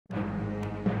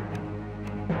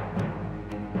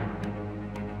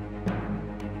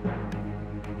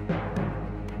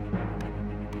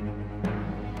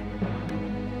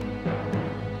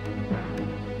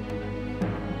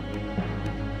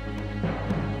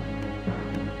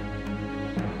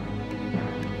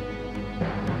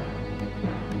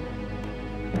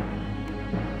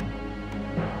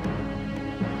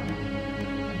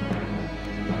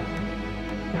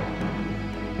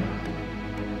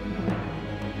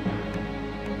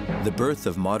The birth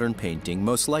of modern painting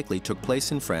most likely took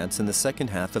place in France in the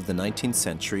second half of the 19th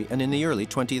century and in the early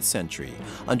 20th century,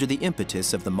 under the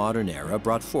impetus of the modern era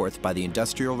brought forth by the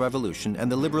Industrial Revolution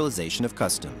and the liberalization of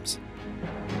customs.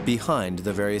 Behind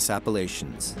the various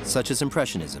appellations, such as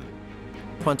Impressionism,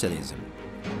 Pointillism,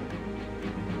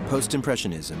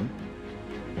 Post-Impressionism,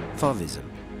 Fauvism,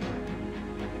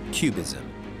 Cubism,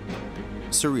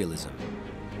 Surrealism,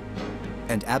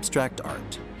 and abstract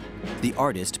art, the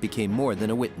artist became more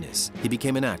than a witness. He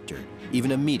became an actor,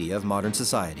 even a media of modern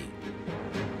society.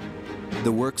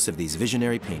 The works of these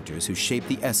visionary painters who shaped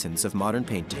the essence of modern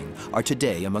painting are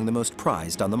today among the most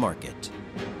prized on the market.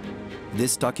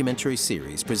 This documentary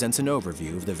series presents an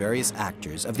overview of the various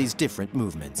actors of these different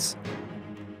movements.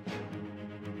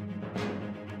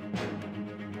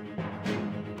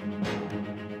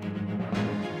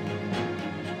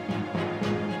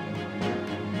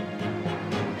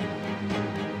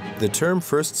 The term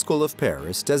First School of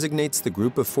Paris designates the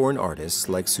group of foreign artists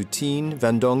like Soutine,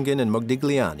 Van Dongen, and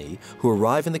Modigliani who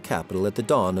arrive in the capital at the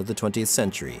dawn of the 20th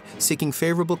century, seeking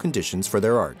favorable conditions for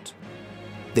their art.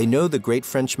 They know the great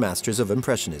French masters of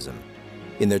Impressionism.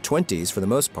 In their 20s, for the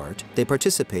most part, they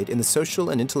participate in the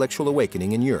social and intellectual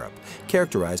awakening in Europe,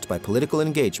 characterized by political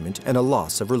engagement and a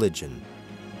loss of religion.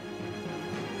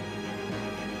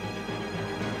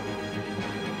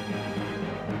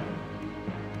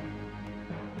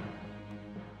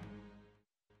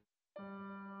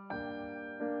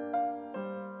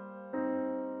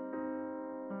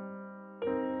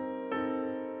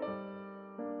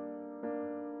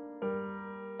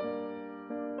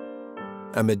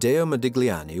 Amedeo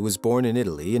Modigliani was born in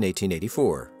Italy in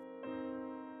 1884.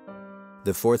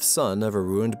 The fourth son of a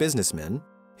ruined businessman,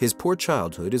 his poor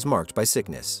childhood is marked by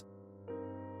sickness.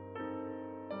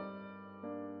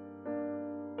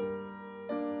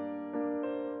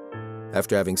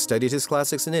 After having studied his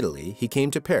classics in Italy, he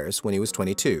came to Paris when he was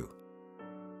 22.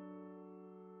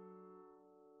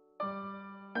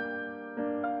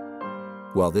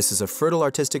 While this is a fertile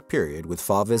artistic period with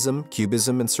Fauvism,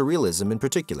 Cubism, and Surrealism in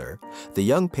particular, the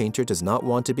young painter does not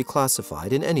want to be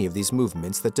classified in any of these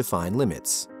movements that define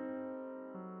limits.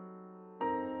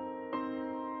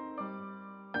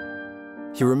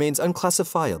 He remains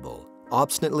unclassifiable,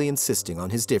 obstinately insisting on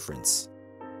his difference.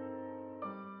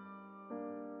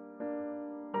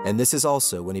 And this is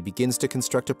also when he begins to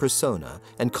construct a persona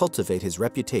and cultivate his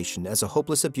reputation as a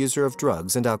hopeless abuser of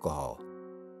drugs and alcohol.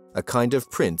 A kind of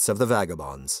prince of the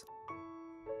vagabonds.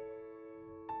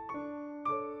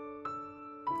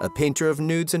 A painter of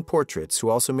nudes and portraits who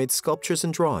also made sculptures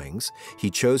and drawings, he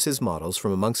chose his models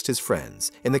from amongst his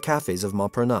friends, in the cafes of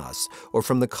Montparnasse, or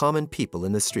from the common people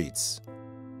in the streets.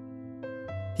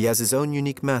 He has his own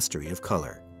unique mastery of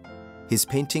color. His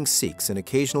painting seeks an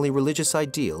occasionally religious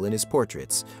ideal in his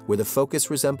portraits, where the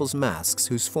focus resembles masks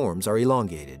whose forms are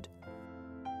elongated.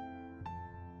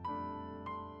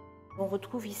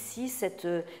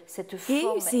 Here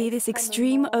you see this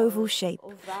extreme oval shape,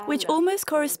 which almost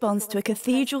corresponds to a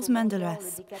cathedral's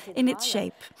mandalasse in its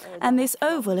shape, and this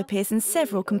oval appears in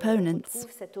several components.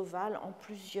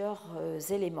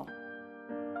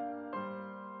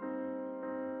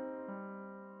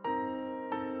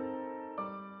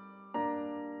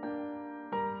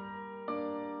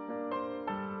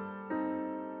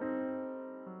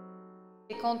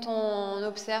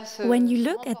 When you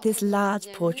look at this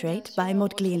large portrait by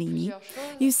Modigliani,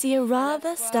 you see a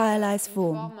rather stylized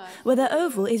form, where the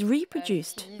oval is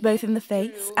reproduced both in the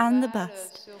face and the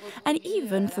bust, and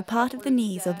even for part of the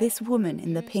knees of this woman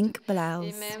in the pink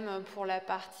blouse.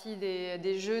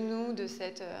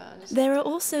 There are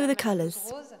also the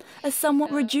colors, a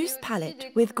somewhat reduced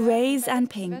palette with greys and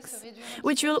pinks,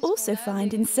 which you'll also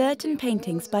find in certain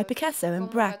paintings by Picasso and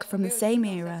Braque from the same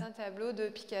era.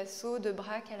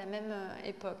 À la même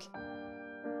époque.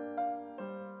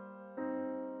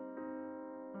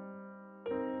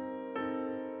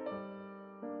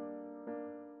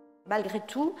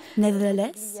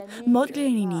 Nevertheless,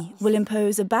 Modigliani will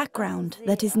impose a background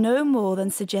that is no more than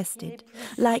suggested,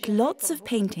 like lots of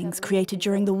paintings created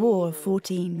during the War of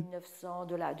 14.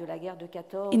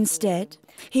 Instead,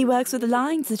 he works with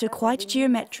lines that are quite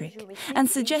geometric and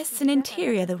suggests an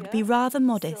interior that would be rather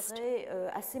modest.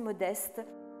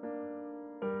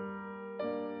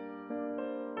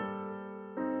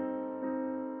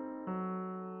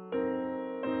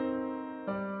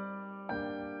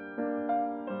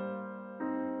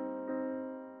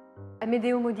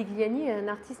 Amedeo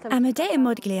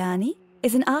Modigliani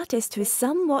is an artist who is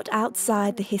somewhat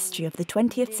outside the history of the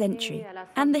 20th century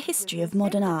and the history of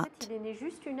modern art.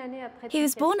 He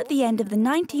was born at the end of the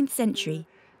 19th century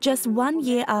just 1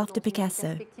 year after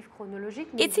Picasso.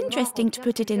 It's interesting to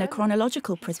put it in a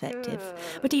chronological perspective,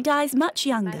 but he dies much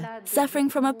younger, suffering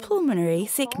from a pulmonary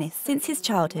sickness since his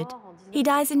childhood. He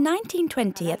dies in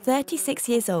 1920 at 36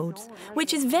 years old,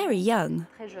 which is very young.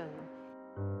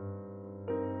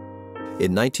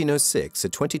 In 1906,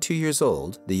 at 22 years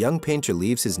old, the young painter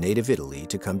leaves his native Italy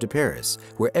to come to Paris,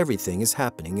 where everything is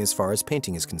happening as far as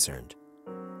painting is concerned.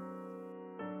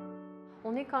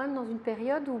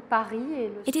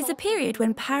 It is a period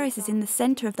when Paris is in the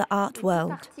centre of the art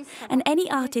world, and any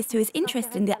artist who is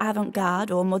interested in the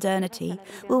avant-garde or modernity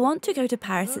will want to go to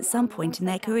Paris at some point in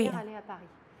their career.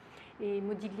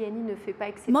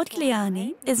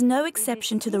 Modigliani is no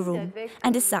exception to the rule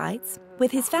and decides,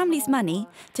 with his family's money,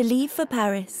 to leave for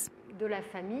Paris.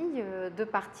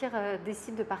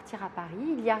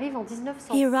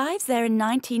 He arrives there in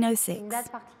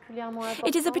 1906.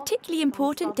 It is a particularly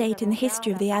important date in the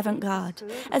history of the avant-garde,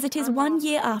 as it is 1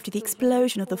 year after the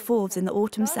explosion of the Fauves in the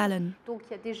Autumn Salon.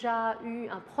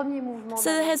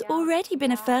 So there has already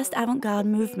been a first avant-garde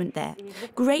movement there,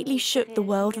 greatly shook the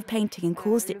world of painting and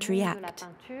caused it to react.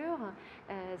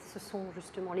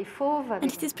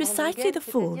 And it is precisely the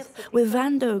Fauves, with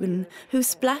Van Dogen, who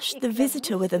splashed the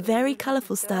visitor with a very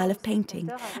colourful style of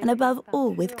painting, and above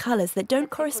all with colours that don't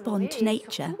correspond to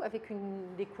nature.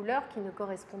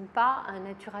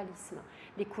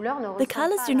 The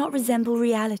colours do not resemble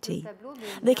reality.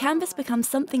 The canvas becomes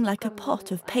something like a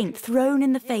pot of paint thrown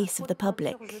in the face of the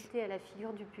public.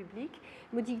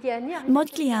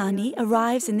 Modigliani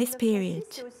arrives in this period.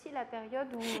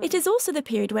 It is also the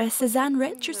period where a Cézanne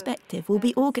retrospective will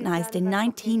be organised in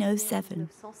 1907.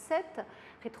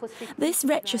 This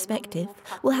retrospective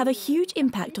will have a huge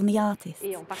impact on the artists,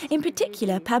 in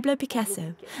particular Pablo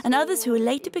Picasso and others who will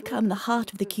later become the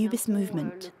heart of the Cubist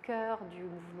movement.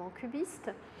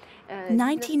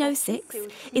 1906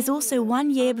 is also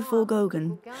 1 year before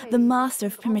Gauguin, the master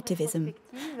of primitivism,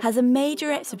 has a major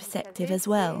retrospective as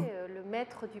well.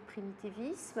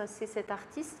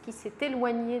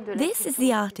 This is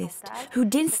the artist who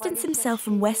distanced himself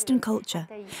from Western culture,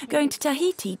 going to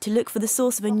Tahiti to look for the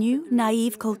source of a new,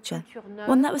 naive culture,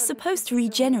 one that was supposed to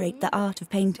regenerate the art of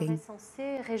painting.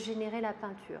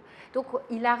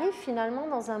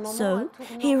 So,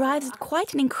 he arrives at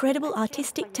quite an incredible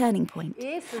artistic turning point,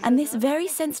 and this very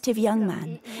sensitive young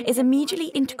man is immediately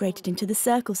integrated into the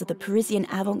circles of the Parisian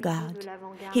avant-garde.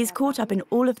 He is caught up in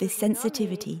all of this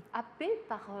sensitivity.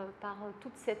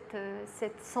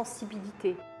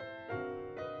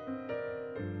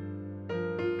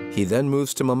 He then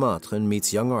moves to Montmartre and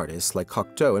meets young artists like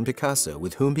Cocteau and Picasso,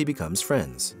 with whom he becomes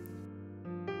friends.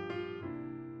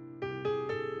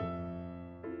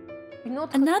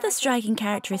 Another striking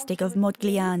characteristic of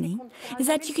Modigliani is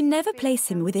that you can never place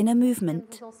him within a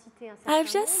movement. I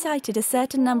have just cited a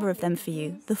certain number of them for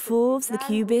you, the Fauves, the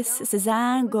Cubists,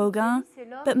 Cézanne, Gauguin,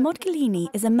 but Modigliani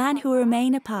is a man who will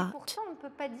remain apart.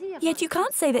 Yet you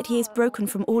can't say that he is broken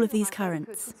from all of these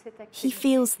currents. He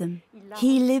feels them,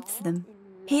 he lives them,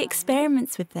 he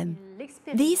experiments with them.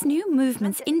 These new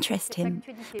movements interest him,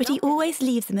 but he always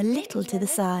leaves them a little to the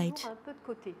side.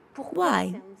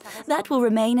 Why? That will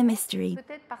remain a mystery.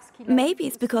 Maybe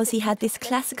it's because he had this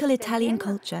classical Italian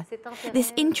culture,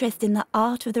 this interest in the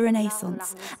art of the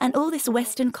Renaissance, and all this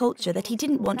Western culture that he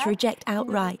didn't want to reject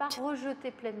outright.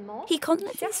 He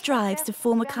constantly strives to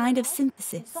form a kind of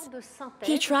synthesis.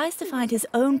 He tries to find his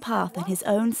own path and his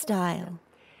own style.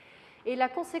 The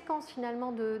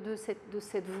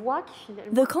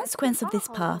consequence of this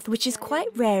path, which is quite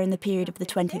rare in the period of the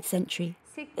 20th century,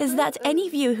 is that any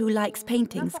viewer who likes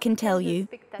paintings can tell you,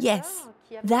 yes,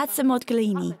 that's a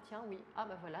Modigliani.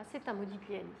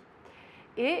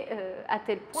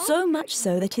 So much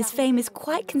so that his fame is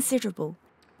quite considerable,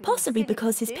 possibly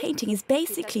because his painting is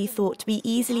basically thought to be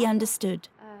easily understood.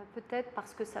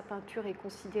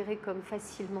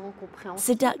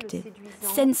 Seductive,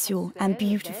 sensual and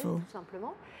beautiful.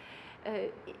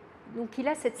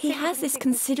 He has this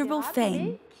considerable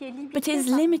fame, but is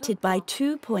limited by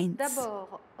 2 points.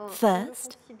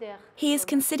 First, he is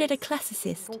considered a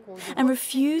classicist and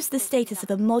refused the status of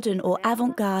a modern or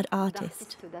avant-garde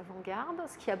artist,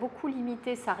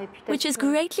 which has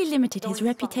greatly limited his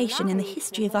reputation in the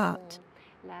history of art.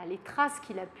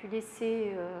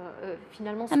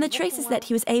 And the traces that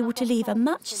he was able to leave are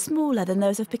much smaller than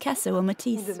those of Picasso or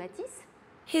Matisse.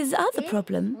 His other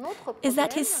problem is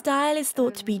that his style is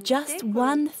thought to be just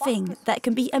one thing that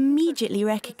can be immediately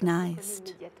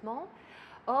recognized.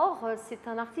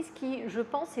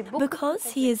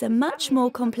 Because he is a much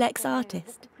more complex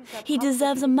artist, He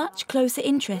deserves a much closer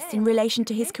interest in relation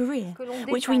to his career,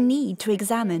 which we need to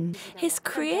examine. His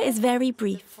career is very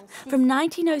brief, from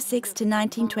 1906 to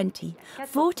 1920,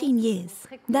 14 years.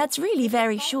 That's really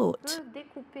very short.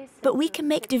 But we can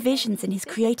make divisions in his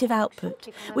creative output,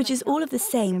 which is all of the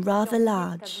same rather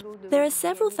large. There are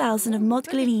several thousand of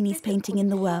Modigliani's painting in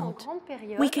the world.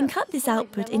 We can cut this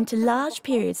output into large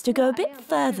periods to go a bit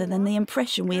further than the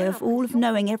impression we have all of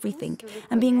knowing everything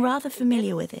and being rather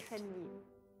familiar with it.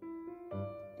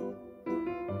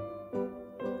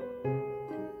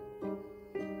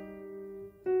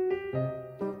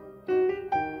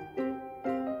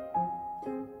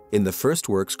 In the first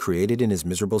works created in his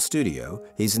miserable studio,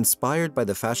 he's inspired by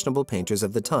the fashionable painters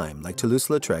of the time like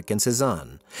Toulouse-Lautrec and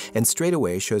Cézanne, and straight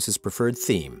away shows his preferred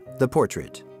theme, the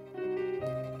portrait.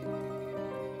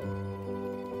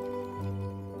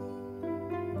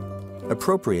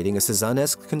 Appropriating a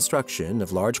Cézannesque construction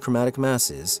of large chromatic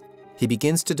masses, he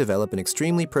begins to develop an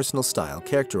extremely personal style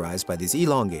characterized by these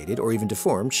elongated or even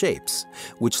deformed shapes,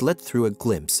 which let through a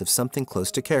glimpse of something close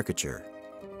to caricature.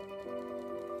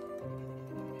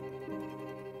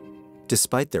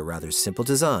 Despite their rather simple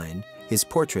design, his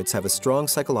portraits have a strong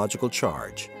psychological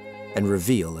charge and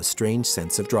reveal a strange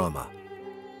sense of drama.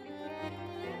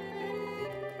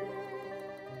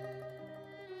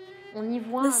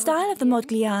 The style of the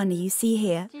Modigliani you see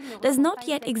here does not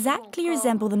yet exactly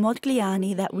resemble the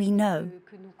Modigliani that we know.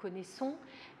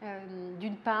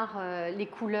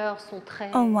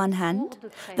 On one hand,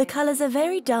 the colors are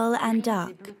very dull and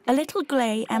dark, a little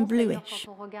grey and bluish.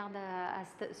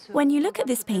 When you look at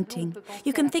this painting,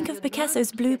 you can think of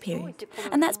Picasso's blue period,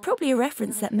 and that's probably a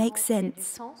reference that makes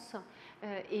sense.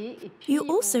 You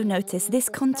also notice this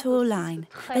contour line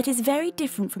that is very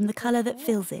different from the color that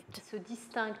fills it.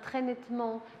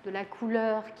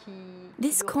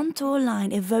 This contour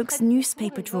line evokes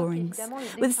newspaper drawings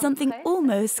with something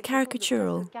almost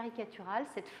caricatural.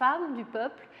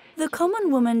 The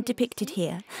common woman depicted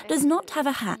here does not have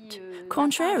a hat,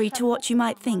 contrary to what you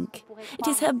might think. It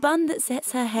is her bun that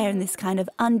sets her hair in this kind of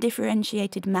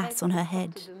undifferentiated mass on her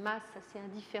head.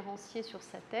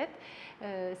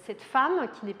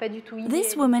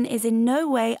 This woman is in no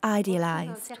way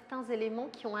idealized.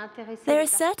 There are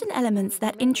certain elements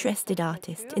that interested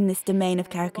artists in this domain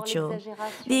of caricature,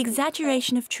 the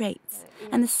exaggeration of traits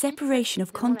and the separation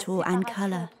of contour and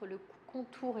color.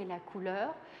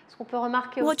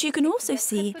 What you can also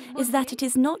see is that it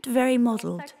is not very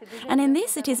modeled, and in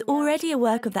this it is already a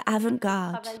work of the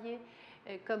avant-garde.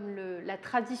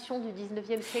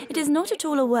 It is not at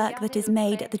all a work that is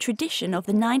made the tradition of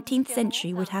the 19th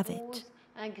century would have it.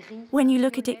 When you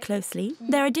look at it closely,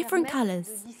 there are different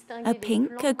colors. A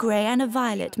pink, a grey and a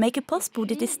violet make it possible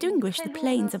to distinguish the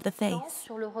planes of the face.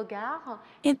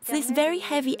 It's this very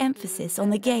heavy emphasis on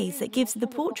the gaze that gives the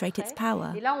portrait its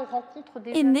power.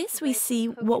 In this we see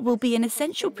what will be an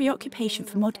essential preoccupation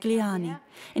for Modigliani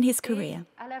in his career,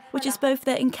 which is both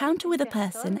the encounter with a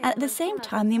person and at the same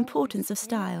time the importance of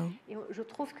style.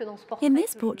 In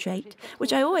this portrait,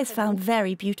 which I always found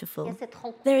very beautiful,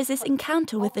 there is this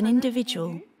encounter with an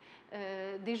individual.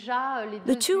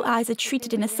 The two eyes are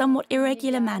treated in a somewhat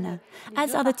irregular manner,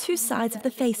 as are the two sides of the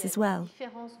face as well.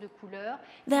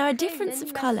 There are differences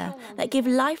of colour that give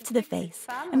life to the face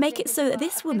and make it so that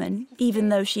this woman, even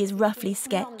though she is roughly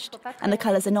sketched and the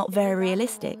colours are not very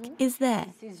realistic, is there,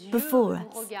 before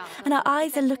us, and our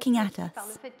eyes are looking at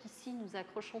us.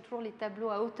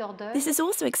 This is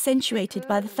also accentuated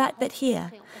by the fact that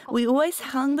here we always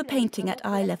hung the painting at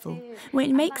eye level, which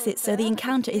makes it so the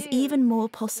encounter is even more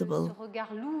possible.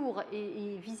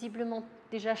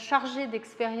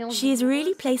 She is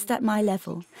really placed at my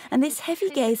level, and this heavy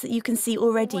gaze that you can see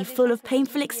already full of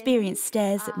painful experience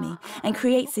stares at me and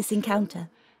creates this encounter.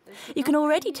 You can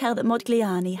already tell that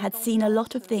Modigliani had seen a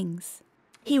lot of things.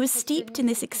 He was steeped in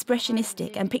this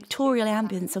expressionistic and pictorial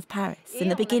ambience of Paris in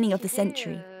the beginning of the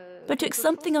century, but took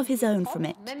something of his own from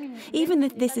it, even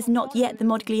if this is not yet the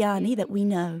Modigliani that we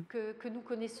know.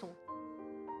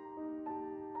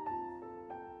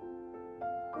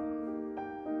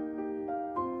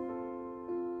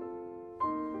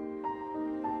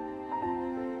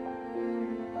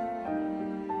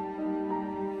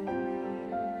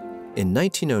 In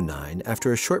 1909,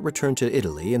 after a short return to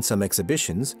Italy and some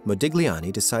exhibitions,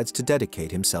 Modigliani decides to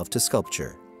dedicate himself to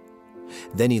sculpture.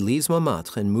 Then he leaves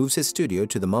Montmartre and moves his studio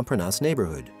to the Montparnasse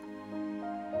neighborhood.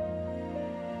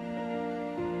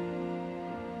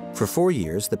 For 4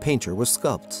 years, the painter was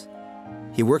sculpts.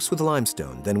 He works with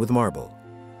limestone, then with marble.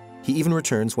 He even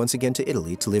returns once again to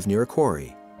Italy to live near a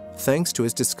quarry. Thanks to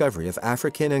his discovery of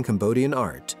African and Cambodian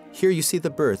art, here you see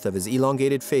the birth of his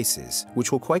elongated faces,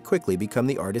 which will quite quickly become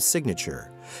the artist's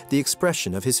signature, the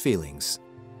expression of his feelings.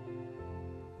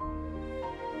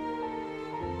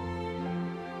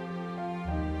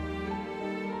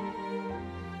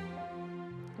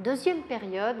 Deuxième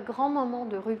période, grand moment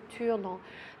de rupture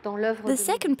dans l'œuvre The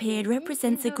second period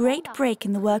represents a great break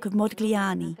in the work of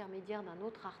Modigliani.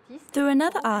 Through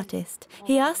another artist,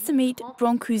 he asked to meet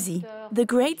Brancusi, the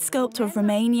great sculptor of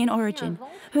Romanian origin,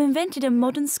 who invented a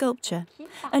modern sculpture,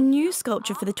 a new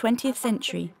sculpture for the 20th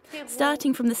century,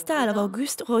 starting from the style of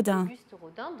Auguste Rodin.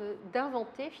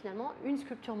 D'inventer finalement une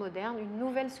sculpture moderne, une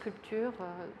nouvelle sculpture.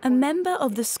 A member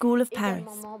of the School of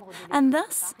Paris, and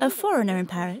thus a foreigner in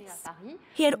Paris,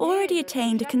 he had already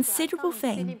attained a considerable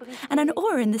fame and an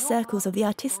aura in the circles of the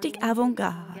artistic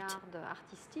avant-garde.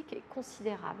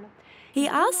 He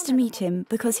asked to meet him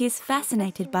because he is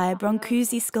fascinated by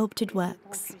Brancusi's sculpted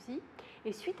works.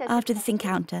 After this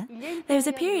encounter, there is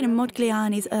a period in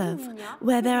Modigliani's oeuvre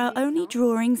where there are only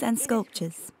drawings and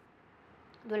sculptures.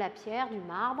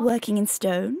 Working in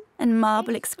stone and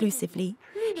marble exclusively,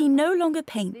 he no longer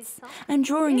paints, and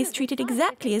drawing is treated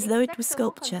exactly as though it was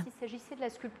sculpture.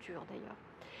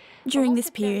 During this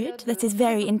period, that is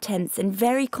very intense and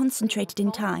very concentrated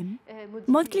in time,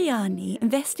 Modigliani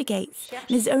investigates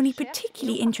and is only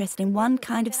particularly interested in one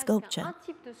kind of sculpture,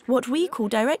 what we call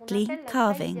directly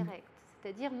carving.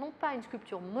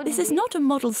 This is not a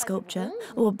model sculpture,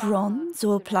 or bronze,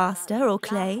 or plaster, or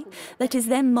clay, that is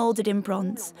then moulded in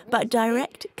bronze, but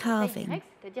direct carving.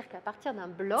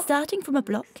 Starting from a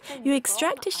block, you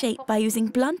extract a shape by using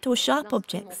blunt or sharp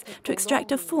objects to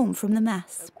extract a form from the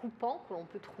mass.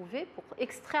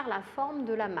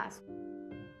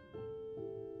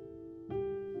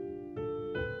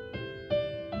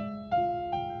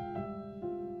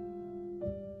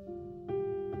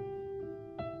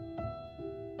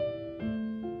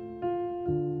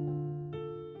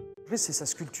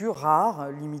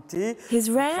 His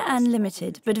rare and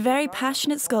limited, but very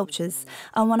passionate sculptures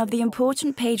are one of the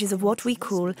important pages of what we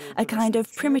call a kind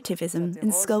of primitivism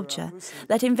in sculpture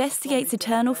that investigates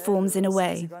eternal forms in a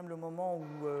way.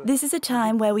 This is a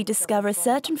time where we discover a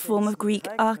certain form of Greek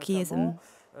archaism.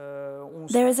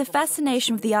 There is a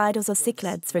fascination with the idols of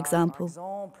Cyclades, for example.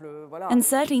 And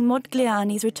certainly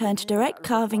Modigliani's return to direct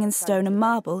carving in stone and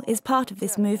marble is part of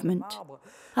this movement.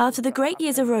 After the great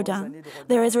years of Rodin,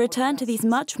 there is a return to these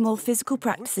much more physical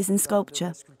practices in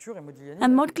sculpture.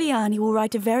 And Modigliani will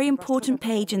write a very important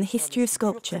page in the history of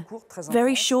sculpture,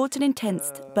 very short and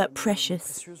intense, but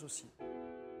precious.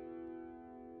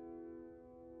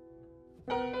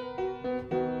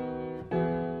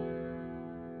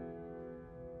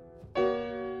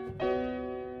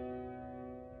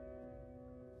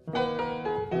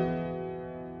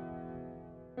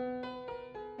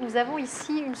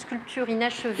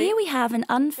 Here we have an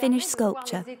unfinished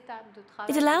sculpture.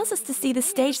 It allows us to see the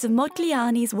stages of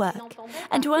Modigliani's work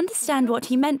and to understand what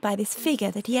he meant by this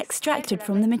figure that he extracted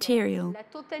from the material.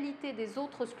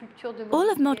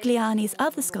 All of Modigliani's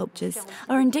other sculptures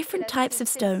are in different types of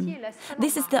stone.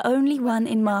 This is the only one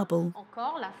in marble.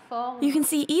 You can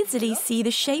easily see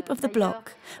the shape of the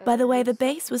block by the way the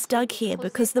base was dug here,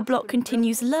 because the block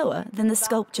continues lower than the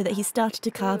sculpture that he started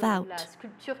to carve out.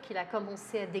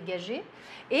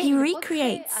 He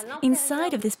recreates,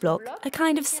 inside of this block, a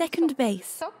kind of second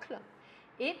base.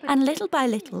 And little by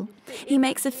little, he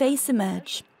makes a face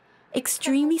emerge,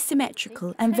 extremely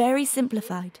symmetrical and very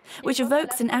simplified, which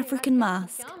evokes an African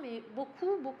mask.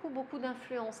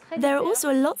 There are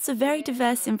also lots of very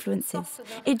diverse influences,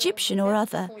 Egyptian or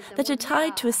other, that are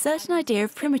tied to a certain idea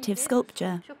of primitive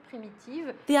sculpture.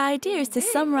 The idea is to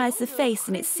summarize the face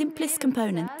in its simplest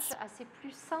components: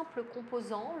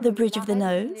 the bridge of the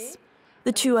nose,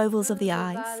 the two ovals of the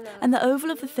eyes, and the oval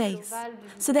of the face,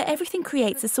 so that everything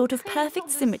creates a sort of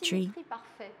perfect symmetry.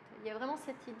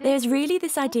 There is really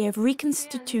this idea of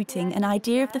reconstituting an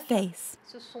idea of the face.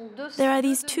 There are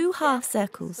these two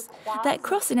half-circles that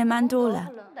cross in a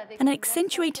mandorla, and an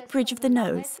accentuated bridge of the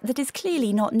nose that is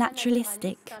clearly not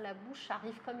naturalistic.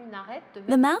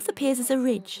 The mouth appears as a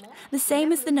ridge, the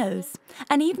same as the nose,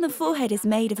 and even the forehead is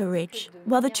made of a ridge,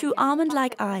 while the two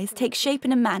almond-like eyes take shape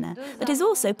in a manner that is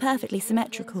also perfectly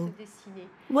symmetrical.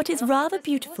 What is rather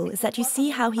beautiful is that you see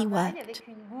how he worked.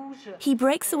 He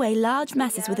breaks away large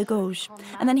masses with a gouge,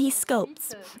 and then he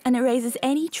sculpts and erases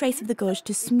any trace of the gouge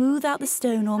to smooth out the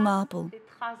stone or marble,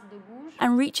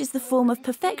 and reaches the form of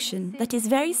perfection that is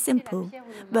very simple,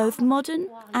 both modern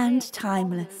and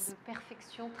timeless.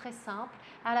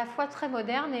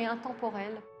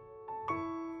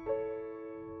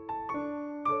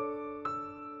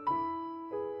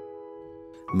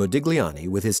 Modigliani,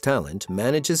 with his talent,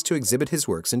 manages to exhibit his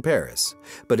works in Paris,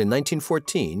 but in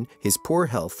 1914, his poor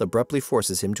health abruptly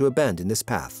forces him to abandon this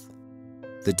path.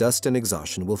 The dust and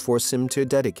exhaustion will force him to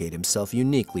dedicate himself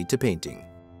uniquely to painting.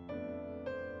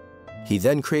 He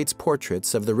then creates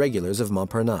portraits of the regulars of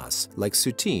Montparnasse, like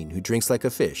Soutine, who drinks like a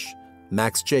fish,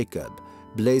 Max Jacob,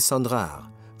 Blaise Cendrars,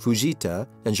 Fujita,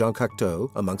 and Jean Cocteau,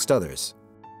 amongst others.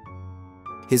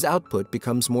 His output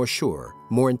becomes more sure,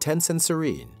 more intense and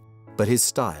serene, but his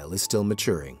style is still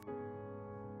maturing.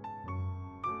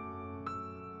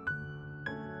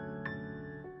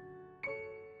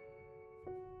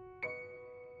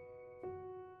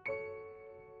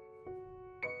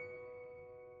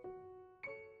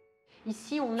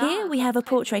 Here we have a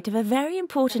portrait of a very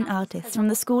important artist from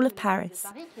the school of Paris,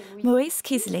 Maurice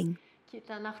Kiesling.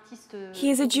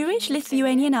 He is a Jewish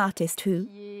Lithuanian artist who,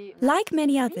 like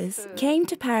many others, came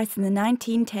to Paris in the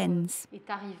 1910s.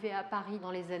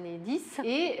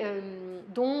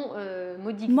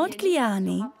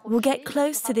 Modigliani will get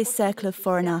close to this circle of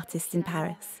foreign artists in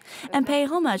Paris and pay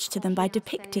homage to them by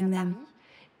depicting them.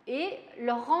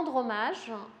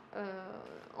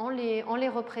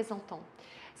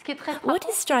 What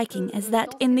is striking is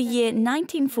that in the year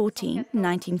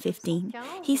 1914-1915,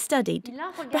 he studied,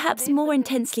 perhaps more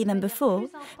intensely than before,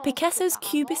 Picasso's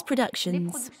Cubist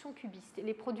productions.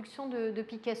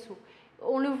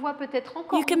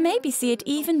 You can maybe see it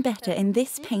even better in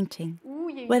this painting,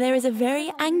 where there is a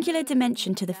very angular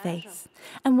dimension to the face,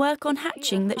 and work on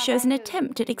hatching that shows an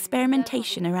attempt at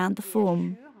experimentation around the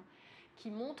form.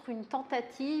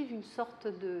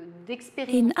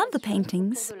 In other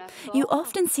paintings, you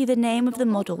often see the name of the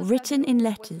model written in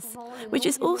letters, which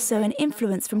is also an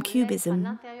influence from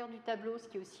Cubism.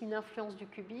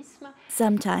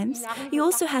 Sometimes you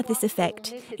also have this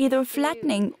effect, either of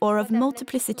flattening or of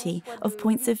multiplicity of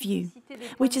points of view,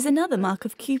 which is another mark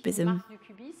of Cubism.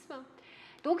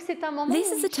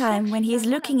 This is a time when he is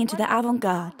looking into the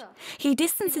avant-garde. He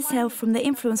distances himself from the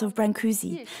influence of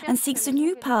Brancusi and seeks a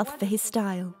new path for his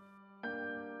style.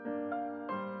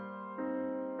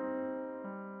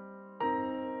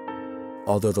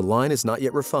 Although the line is not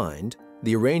yet refined,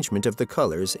 the arrangement of the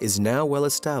colors is now well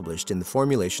established in the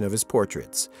formulation of his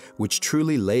portraits, which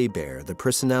truly lay bare the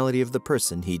personality of the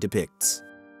person he depicts.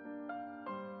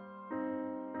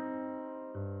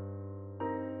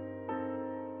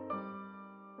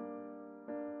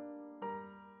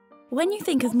 When you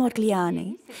think of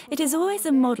Modigliani, it is always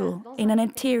a model in an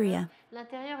interior.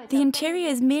 The interior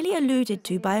is merely alluded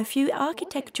to by a few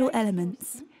architectural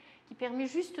elements.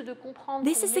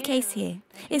 This is the case here.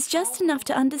 It's just enough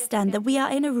to understand that we are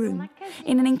in a room,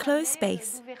 in an enclosed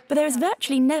space, but there is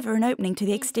virtually never an opening to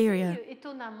the exterior.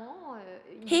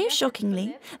 Here,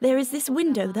 shockingly, there is this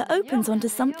window that opens onto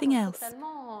something else,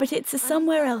 but it's a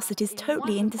somewhere else that is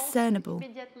totally indiscernible.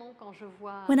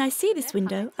 When I see this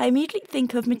window, I immediately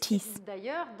think of Matisse.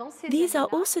 These are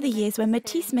also the years when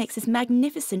Matisse makes his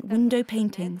magnificent window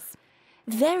paintings.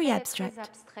 Very abstract,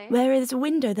 where there is a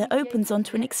window that opens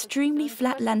onto an extremely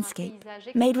flat landscape,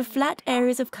 made with flat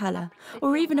areas of colour,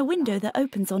 or even a window that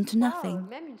opens onto nothing.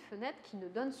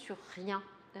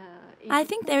 I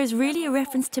think there is really a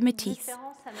reference to Matisse.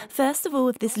 First of all,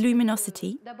 with this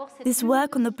luminosity, this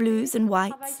work on the blues and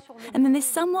whites, and then this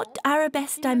somewhat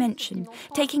arabesque dimension,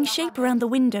 taking shape around the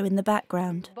window in the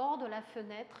background.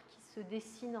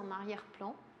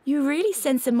 You really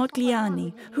sense a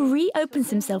Modigliani who reopens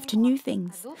himself to new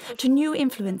things, to new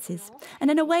influences,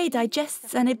 and in a way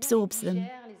digests and absorbs them.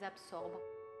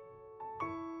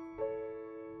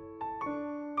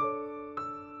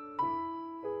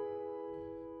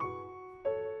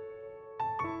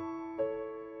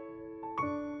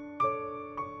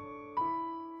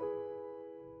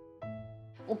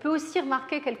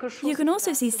 You can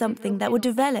also see something that will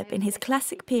develop in his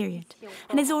classic period,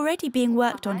 and is already being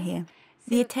worked on here,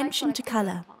 the attention to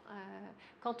colour.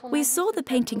 We saw the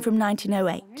painting from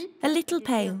 1908, a little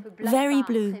pale, very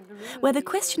blue, where the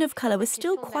question of colour was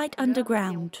still quite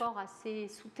underground.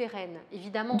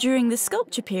 During the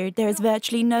sculpture period there is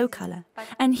virtually no colour,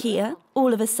 and here,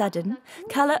 all of a sudden,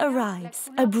 colour arrives,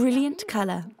 a brilliant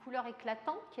colour.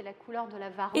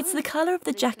 It's the colour of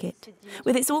the jacket,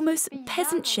 with its almost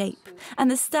peasant shape,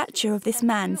 and the stature of this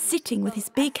man sitting with his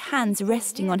big hands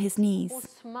resting on his knees.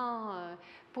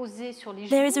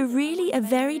 There is really a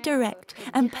very direct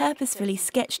and purposefully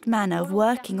sketched manner of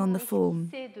working on the form.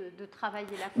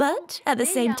 But, at the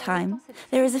same time,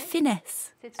 there is a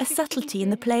finesse, a subtlety in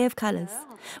the play of colours,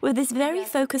 with this very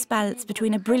focused balance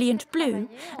between a brilliant blue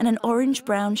and an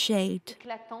orange-brown shade.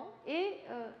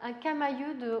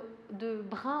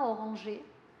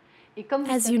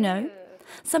 As you know,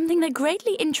 something that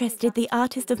greatly interested the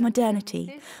artist of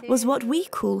modernity was what we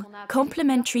call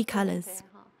complementary colours.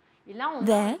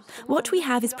 There, what we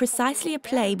have is precisely a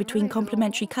play between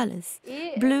complementary colours,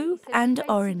 blue and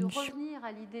orange.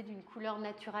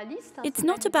 It's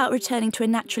not about returning to a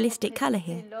naturalistic colour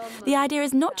here. The idea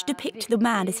is not to depict the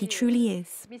man as he truly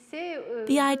is.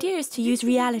 The idea is to use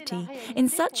reality in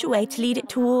such a way to lead it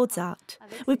towards art,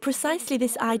 with precisely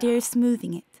this idea of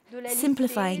smoothing it,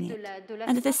 simplifying it,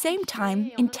 and at the same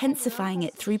time intensifying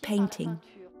it through painting.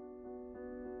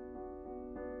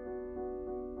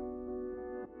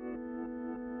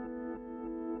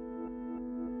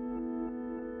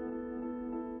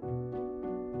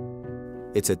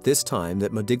 It's at this time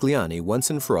that Modigliani once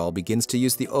and for all begins to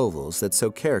use the ovals that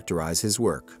so characterize his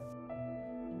work.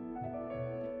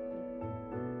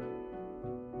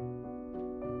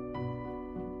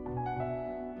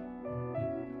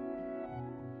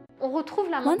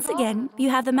 Once again, you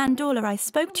have the mandorla I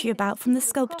spoke to you about from the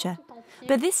sculpture,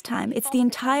 but this time it's the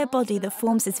entire body that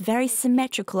forms this very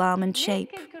symmetrical almond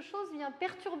shape.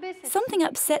 Something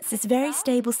upsets this very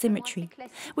stable symmetry,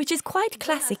 which is quite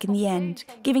classic in the end,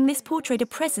 giving this portrait a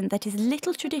present that is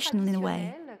little traditional in a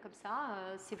way.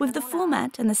 With the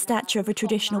format and the stature of a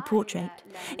traditional portrait,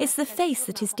 it's the face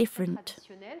that is different.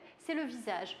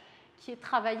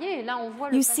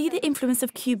 You see the influence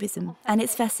of cubism and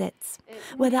its facets,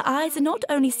 where the eyes are not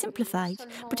only simplified,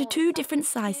 but are two different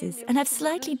sizes and have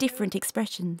slightly different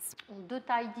expressions.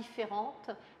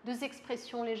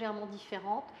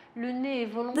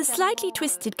 The slightly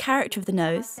twisted character of the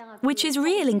nose, which is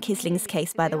real in Kisling's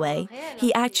case, by the way,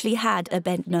 he actually had a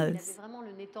bent nose,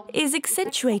 is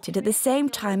accentuated at the same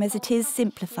time as it is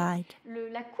simplified.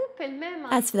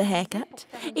 As for the haircut,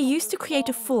 it used to create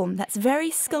a form that's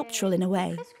very sculptural in a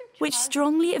way, which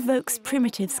strongly evokes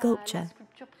primitive sculpture.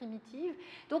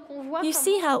 You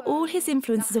see how all his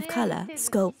influences of colour,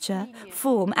 sculpture,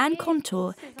 form and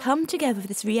contour come together with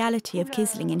this reality of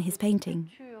Kisling in his painting.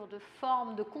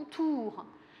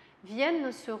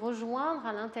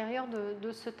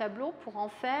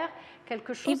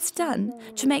 It's done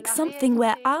to make something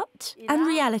where art and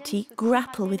reality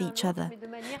grapple with each other,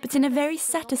 but in a very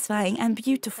satisfying and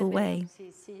beautiful way.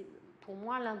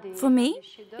 For me,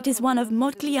 it is one of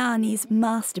Modigliani's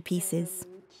masterpieces.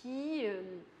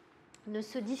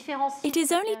 It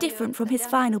is only different from his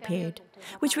final period,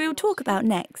 which we will talk about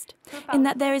next, in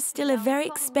that there is still a very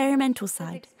experimental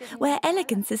side, where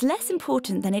elegance is less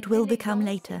important than it will become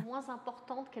later.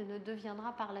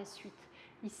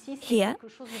 Here,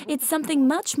 it's something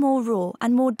much more raw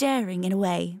and more daring in a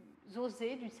way.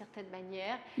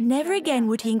 Never again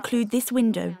would he include this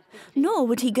window, nor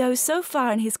would he go so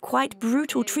far in his quite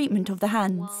brutal treatment of the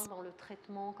hands.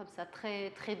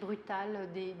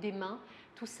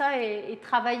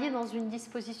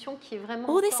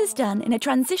 All this is done in a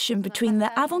transition between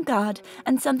the avant-garde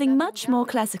and something much more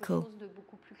classical.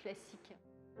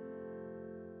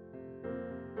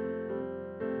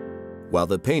 While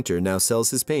the painter now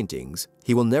sells his paintings,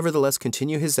 he will nevertheless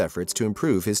continue his efforts to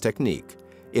improve his technique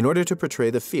in order to portray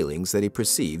the feelings that he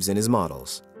perceives in his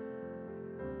models.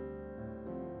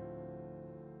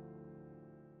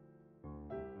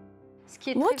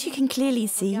 What you can clearly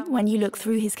see when you look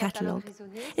through his catalogue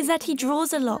is that he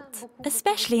draws a lot,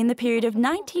 especially in the period of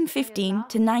 1915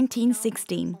 to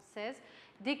 1916.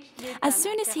 As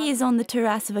soon as he is on the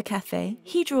terrace of a café,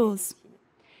 he draws.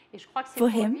 For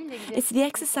him, it's the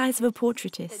exercise of a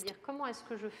portraitist.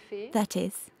 That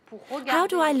is, how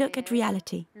do I look at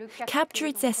reality, capture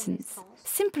its essence,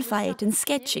 simplify it and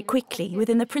sketch it quickly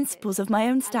within the principles of my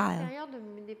own style?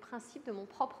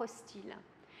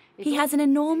 He has an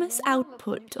enormous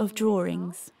output of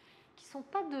drawings.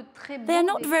 They are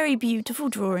not very beautiful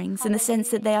drawings in the sense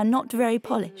that they are not very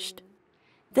polished.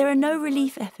 There are no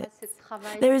relief efforts.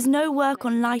 There is no work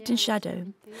on light and shadow.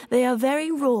 They are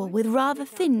very raw with rather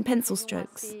thin pencil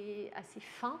strokes.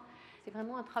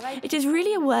 It is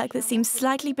really a work that seems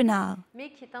slightly banal,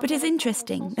 but is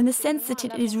interesting in the sense that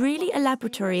it is really a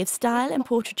laboratory of style and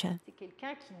portraiture.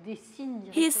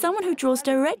 He is someone who draws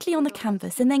directly on the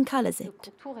canvas and then colours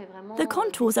it. The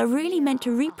contours are really meant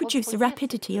to reproduce the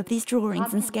rapidity of these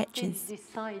drawings and sketches.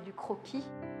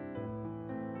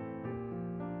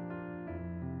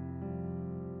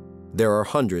 There are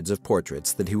hundreds of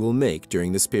portraits that he will make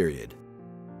during this period.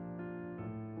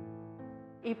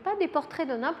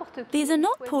 These are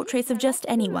not portraits of just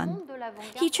anyone.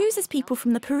 He chooses people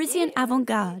from the Parisian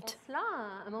avant-garde.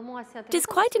 It is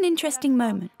quite an interesting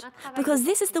moment, because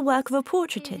this is the work of a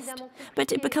portraitist,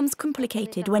 but it becomes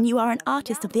complicated when you are an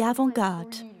artist of the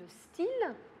avant-garde.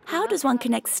 How does one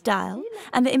connect style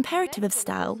and the imperative of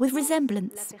style with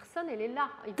resemblance?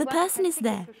 The person is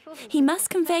there. He must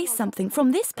convey something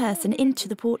from this person into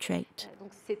the portrait.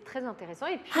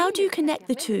 How do you connect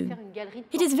the two?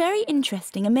 It is very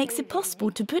interesting and makes it possible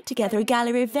to put together a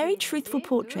gallery of very truthful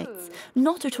portraits,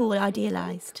 not at all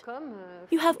idealized.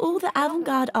 You have all the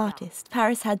avant-garde artists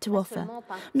Paris had to offer,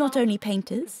 not only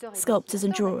painters, sculptors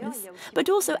and drawers, but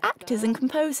also actors and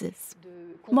composers.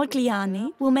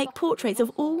 Modigliani will make portraits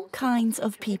of all kinds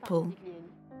of people.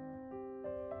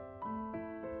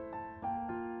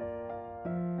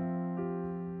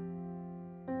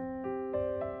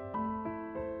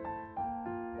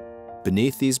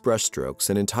 Beneath these brushstrokes,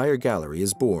 an entire gallery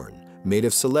is born, made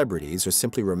of celebrities or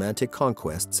simply romantic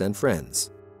conquests and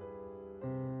friends.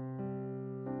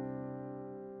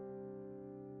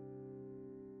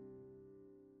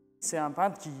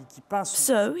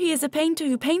 So he is a painter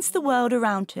who paints the world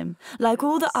around him, like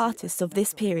all the artists of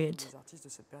this period.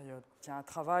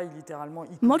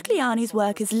 Modigliani's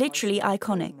work is literally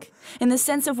iconic, in the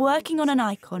sense of working on an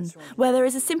icon, where there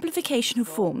is a simplification of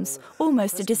forms,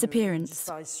 almost a disappearance.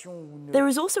 There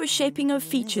is also a shaping of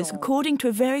features according to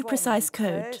a very precise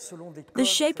code. The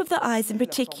shape of the eyes in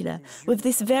particular, with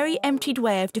this very emptied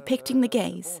way of depicting the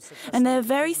gaze, and they are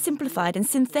very simplified and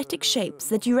synthetic shapes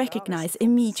that you recognize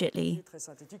immediately.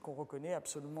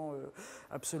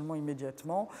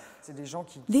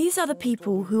 These are the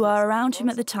people who are around him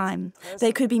at the time.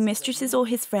 They could be mistresses or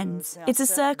his friends. It's a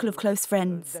circle of close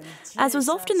friends. As was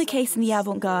often the case in the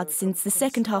avant-garde since the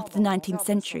second half of the 19th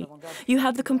century, you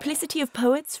have the complicity of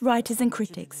poets, writers and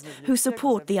critics who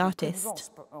support the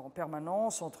artist.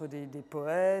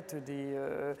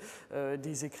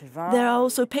 There are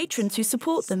also patrons who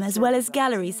support them, as well as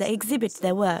galleries that exhibit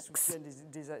their works.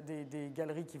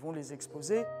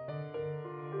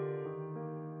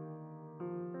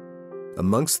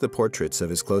 Amongst the portraits of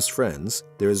his close friends,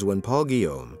 there is one Paul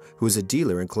Guillaume, who is a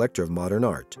dealer and collector of modern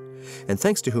art, and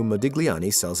thanks to whom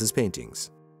Modigliani sells his paintings.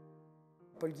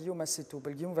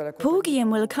 Paul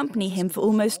Guillaume will accompany him for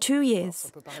almost 2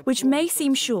 years, which may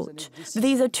seem short, but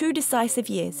these are 2 decisive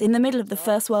years in the middle of the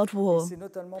First World War.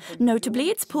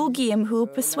 Notably, it's Paul Guillaume who will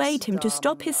persuade him to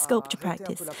stop his sculpture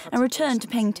practice and return to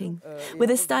painting, with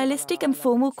a stylistic and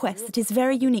formal quest that is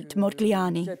very unique to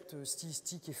Modigliani.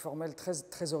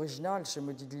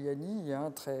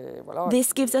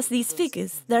 This gives us these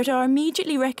figures that are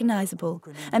immediately recognizable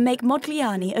and make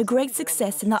Modigliani a great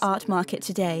success in the art market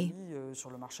today.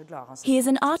 He is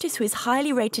an artist who is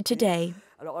highly rated today.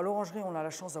 At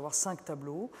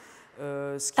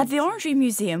the Orangerie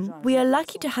Museum, we are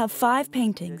lucky to have 5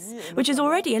 paintings, which is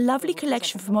already a lovely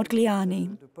collection for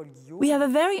Modigliani. We have a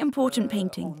very important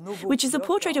painting, which is a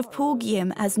portrait of Paul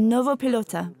Guillaume as Novo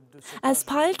Pilota, as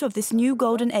pilot of this new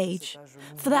golden age,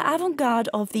 for the avant-garde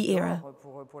of the era.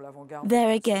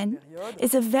 There again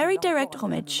is a very direct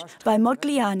homage by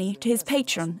Modigliani to his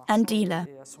patron and dealer.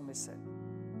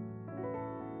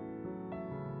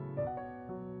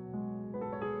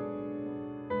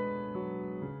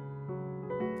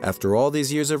 After all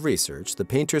these years of research, the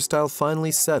painter's style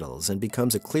finally settles and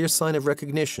becomes a clear sign of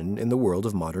recognition in the world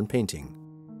of modern painting.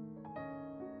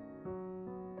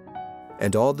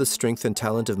 And all the strength and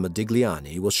talent of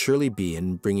Modigliani will surely be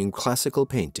in bringing classical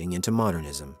painting into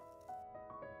modernism.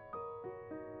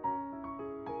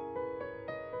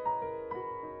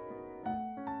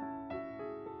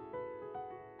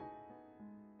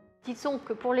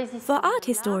 For art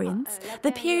historians,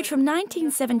 the period from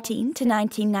 1917 to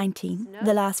 1919,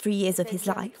 the last 3 years of his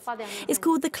life, is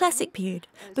called the classic period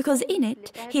because in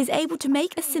it he is able to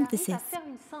make a synthesis.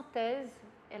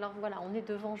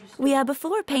 We are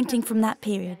before a painting from that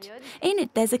period. In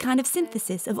it there's a kind of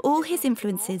synthesis of all his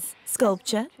influences: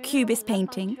 sculpture, cubist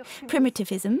painting,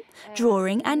 primitivism,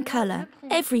 drawing and colour.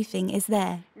 Everything is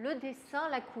there.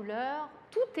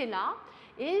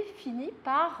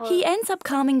 He ends up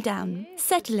calming down,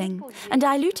 settling, and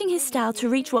diluting his style to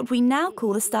reach what we now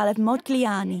call the style of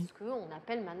Modigliani.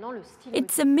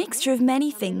 It's a mixture of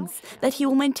many things that he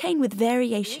will maintain with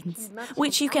variations,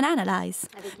 which you can analyse,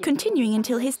 continuing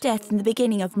until his death in the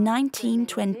beginning of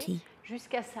 1920.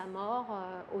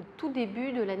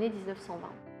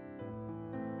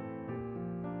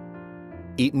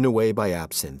 Eaten away by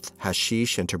absinthe,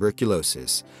 hashish, and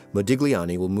tuberculosis,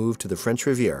 Modigliani will move to the French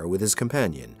Riviera with his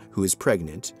companion, who is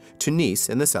pregnant, to Nice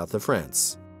in the south of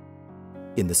France.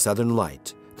 In the southern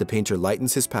light, the painter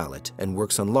lightens his palette and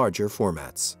works on larger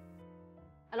formats.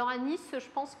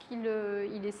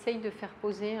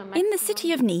 In the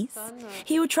city of Nice,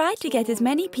 he will try to get as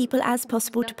many people as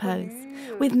possible to pose,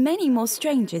 with many more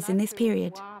strangers in this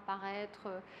period.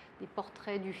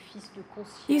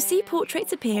 You see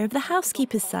portraits appear of the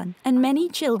housekeeper's son and many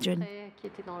children.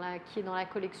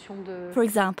 For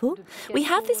example, we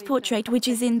have this portrait which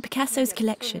is in Picasso's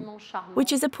collection,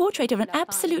 which is a portrait of an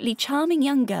absolutely charming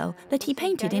young girl that he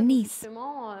painted in Nice.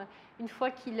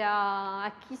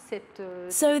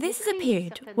 So this is a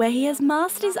period where he has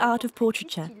mastered his art of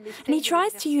portraiture, and he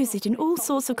tries to use it in all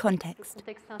sorts of contexts.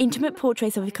 Intimate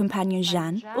portraits of his companion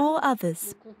Jeanne or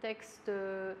others.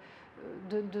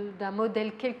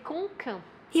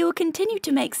 He will continue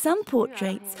to make some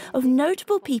portraits of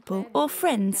notable people or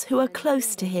friends who are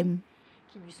close to him.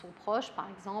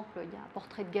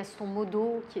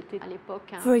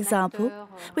 For example,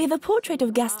 we have a portrait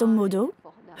of Gaston Modo,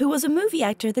 who was a movie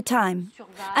actor at the time,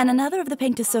 and another of the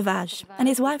painter Sauvage, and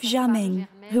his wife Germaine,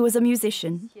 who was a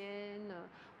musician.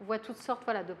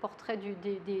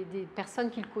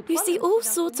 You see all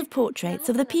sorts of portraits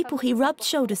of the people he rubbed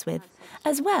shoulders with,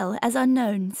 as well as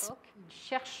unknowns.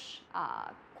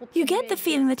 You get the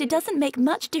feeling that it doesn't make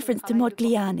much difference to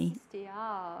Modigliani.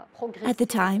 At the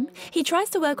time, he tries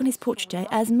to work on his portraiture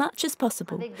as much as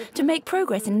possible to make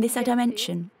progress in this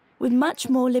dimension, with much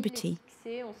more liberty.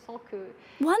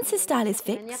 Once his style is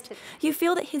fixed, you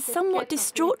feel that his somewhat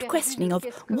distraught questioning of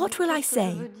what will I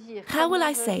say? How will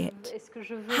I say it?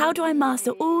 How do I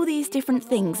master all these different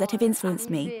things that have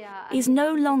influenced me? Is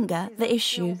no longer the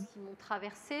issue.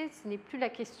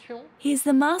 He is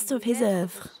the master of his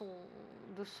oeuvre.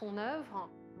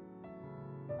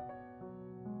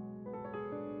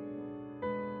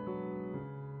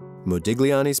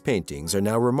 Modigliani's paintings are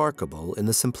now remarkable in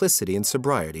the simplicity and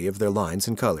sobriety of their lines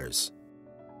and colors.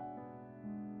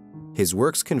 His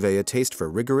works convey a taste for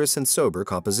rigorous and sober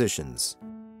compositions.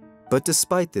 But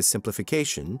despite this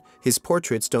simplification, his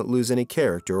portraits don't lose any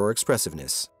character or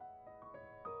expressiveness.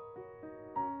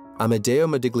 Amedeo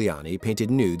Modigliani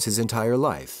painted nudes his entire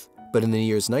life, but in the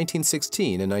years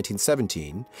 1916 and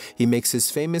 1917, he makes his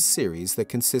famous series that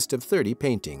consist of 30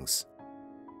 paintings.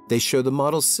 They show the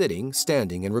models sitting,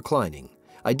 standing, and reclining,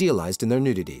 idealized in their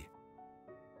nudity.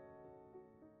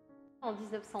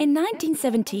 In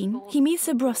 1917, he meets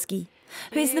Zabrowski,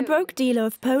 who is the broke dealer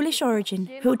of Polish origin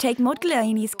who will take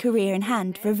Modigliani's career in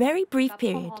hand for a very brief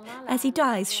period, as he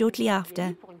dies shortly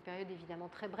after.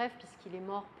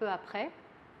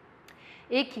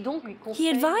 He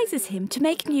advises him to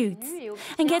make nudes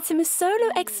and gets him a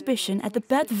solo exhibition at the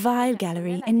Bert Weil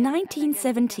Gallery in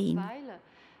 1917.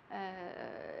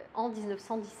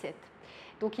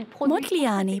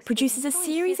 Modigliani produces a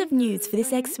series of nudes for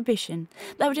this exhibition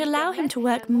that would allow him to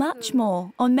work much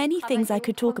more on many things I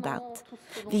could talk about: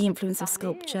 the influence of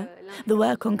sculpture, the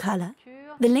work on colour,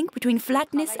 the link between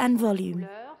flatness and volume.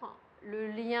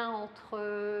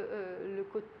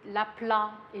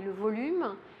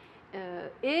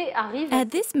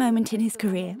 At this moment in his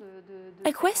career,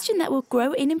 a question that will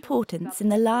grow in importance in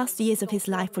the last years of his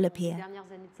life will appear: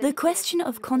 the question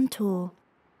of contour.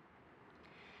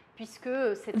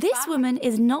 This woman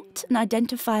is not an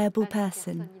identifiable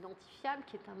person.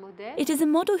 It is a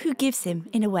model who gives him,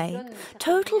 in a way,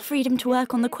 total freedom to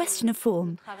work on the question of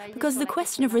form, because the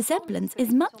question of resemblance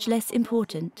is much less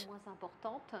important.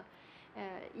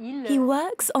 He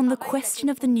works on the question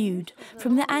of the nude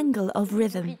from the angle of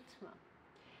rhythm.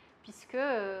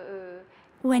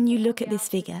 When you look at this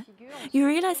figure, you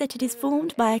realize that it is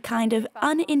formed by a kind of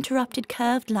uninterrupted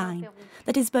curved line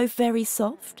that is both very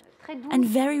soft and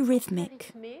very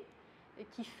rhythmic,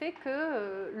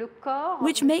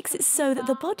 which makes it so that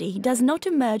the body does not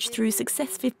emerge through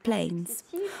successive planes,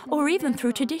 or even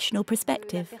through traditional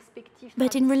perspective,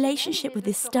 but in relationship with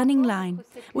this stunning line,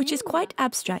 which is quite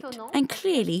abstract and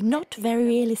clearly not very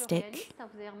realistic.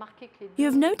 You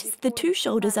have noticed the two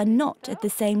shoulders are not at the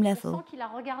same level.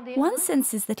 One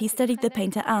senses that he studied the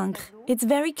painter Ingres. It's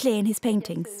very clear in his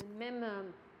paintings.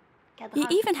 You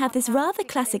even have this rather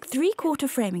classic three-quarter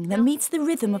framing that meets the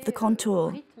rhythm of the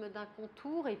contour.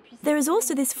 There is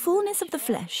also this fullness of the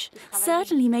flesh,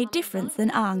 certainly made different than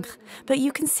Ingres, but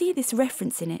you can see this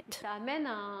reference in it.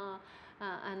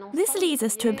 This leads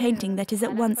us to a painting that is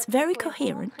at once very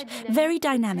coherent, very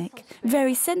dynamic,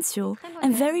 very sensual,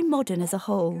 and very modern as a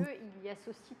whole.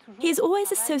 He is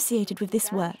always associated with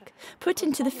this work, put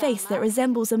into the face that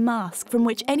resembles a mask from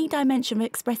which any dimension of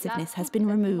expressiveness has been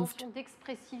removed.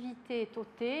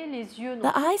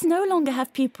 The eyes no longer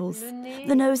have pupils,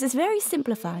 the nose is very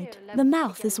simplified, the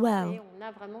mouth as well.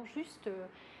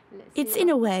 It's in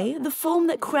a way the form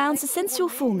that crowns the sensual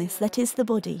fullness that is the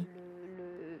body.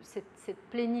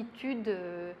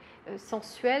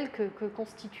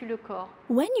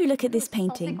 When you look at this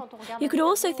painting, you could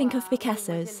also think of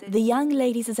Picasso's The Young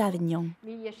Ladies of Avignon.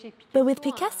 But with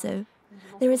Picasso,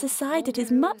 there is a side that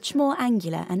is much more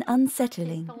angular and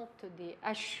unsettling.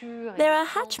 There are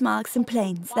hatch marks and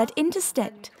planes that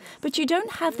intersect, but you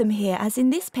don't have them here as in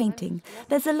this painting.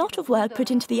 There's a lot of work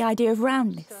put into the idea of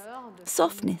roundness,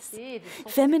 softness,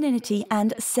 femininity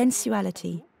and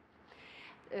sensuality.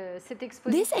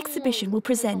 This exhibition will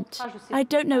present, I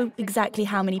don't know exactly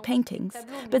how many paintings,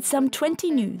 but some 20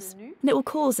 nudes, and it will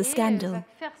cause a scandal.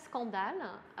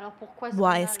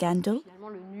 Why a scandal?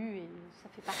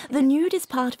 The nude is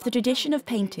part of the tradition of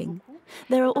painting.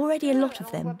 There are already a lot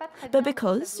of them, but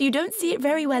because you don't see it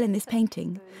very well in this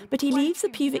painting, but he leaves the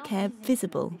pubic hair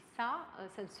visible.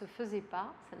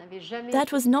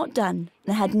 That was not done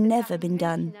and had never been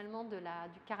done.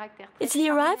 It's the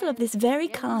arrival of this very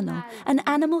carnal and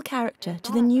animal character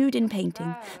to the nude in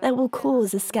painting that will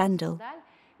cause a scandal.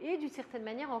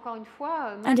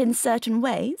 And in certain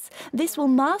ways, this will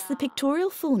mask the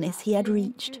pictorial fullness he had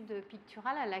reached.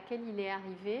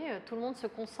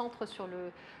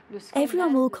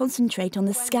 Everyone will concentrate on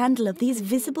the scandal of these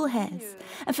visible hairs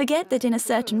and forget that in a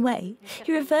certain way,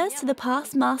 he refers to the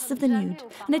past masks of the nude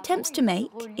and attempts to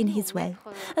make, in his way,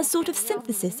 a sort of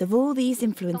synthesis of all these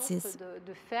influences.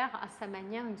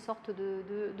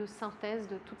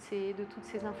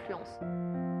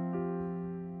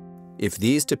 If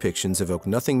these depictions evoke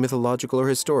nothing mythological or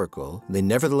historical, they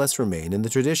nevertheless remain in the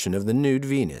tradition of the nude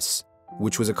Venus,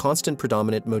 which was a constant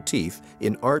predominant motif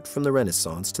in art from the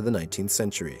Renaissance to the 19th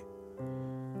century.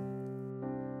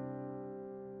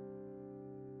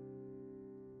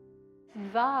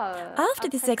 After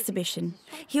this exhibition,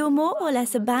 he will more or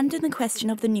less abandon the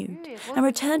question of the nude and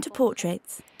return to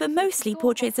portraits, but mostly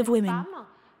portraits of women.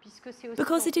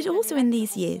 Because it is also in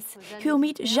these years he will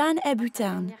meet Jeanne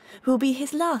Hébuterne, who will be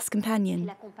his last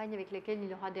companion.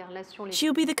 She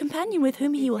will be the companion with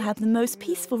whom he will have the most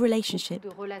peaceful relationship,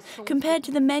 compared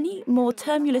to the many more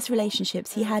tumultuous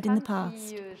relationships he had in the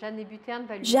past.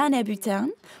 Jeanne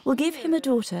Hébuterne will give him a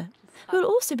daughter, who will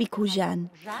also be called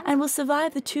Jeanne, and will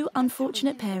survive the two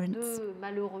unfortunate parents.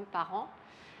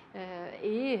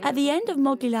 At the end of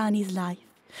Modigliani's life,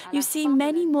 you see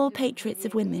many more portraits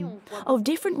of women, of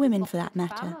different women for that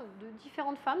matter.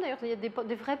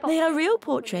 They are real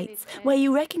portraits where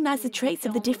you recognize the traits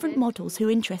of the different models who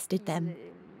interested them.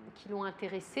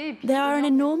 There are an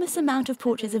enormous amount of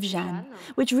portraits of Jeanne,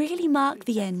 which really mark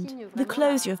the end, the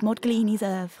closure of Modigliani's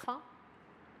œuvre.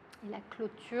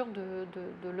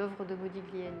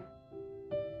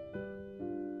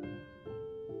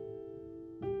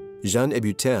 Jeanne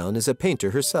Hébuterne is a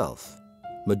painter herself.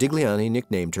 Modigliani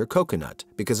nicknamed her Coconut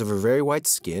because of her very white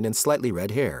skin and slightly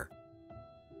red hair.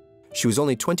 She was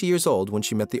only 20 years old when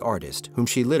she met the artist, whom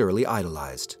she literally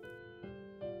idolized.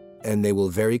 And they will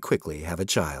very quickly have a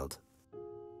child.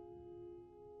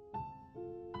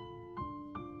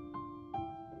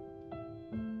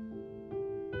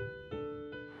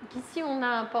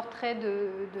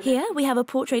 Here we have a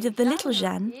portrait of the little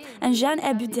Jeanne and Jeanne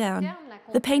Hébuterne,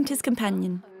 the painter's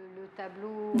companion.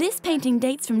 This painting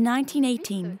dates from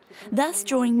 1918, thus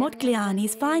during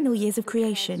Modigliani's final years of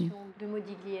creation.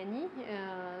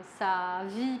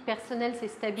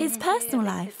 His personal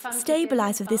life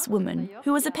stabilized with this woman,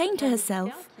 who was a painter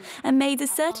herself and made a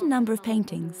certain number of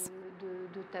paintings.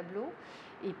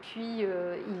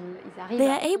 They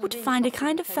are able to find a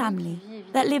kind of family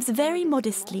that lives very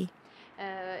modestly.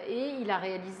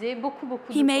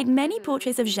 He made many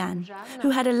portraits of Jeanne, who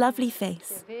had a lovely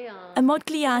face, a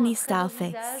Modigliani-style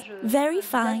face, very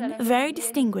fine, very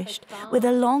distinguished, with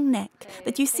a long neck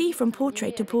that you see from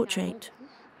portrait to portrait.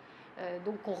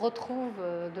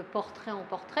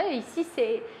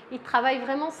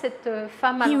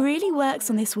 He really works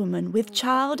on this woman with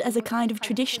child as a kind of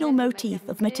traditional motif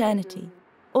of maternity,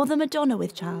 or the Madonna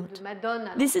with child.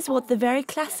 This is what the very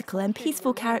classical and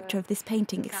peaceful character of this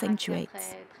painting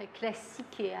accentuates.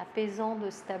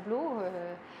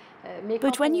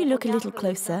 But when you look a little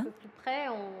closer,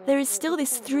 there is still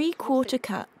this three-quarter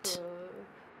cut.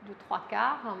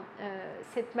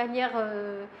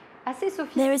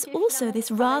 There is also this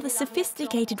rather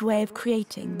sophisticated way of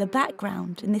creating the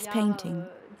background in this painting,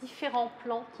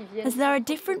 as there are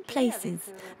different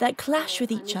places that clash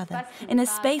with each other in a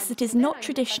space that is not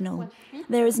traditional.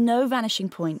 There is no vanishing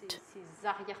point.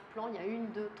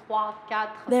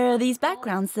 There are these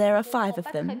backgrounds, there are 5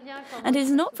 of them, and it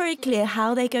is not very clear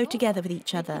how they go together with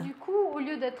each other.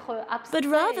 But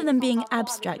rather than being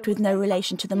abstract with no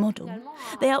relation to the model,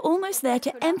 they are almost there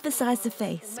to emphasize the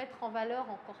face,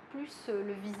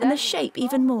 and the shape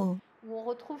even more,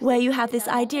 where you have this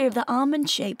idea of the almond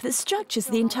shape that structures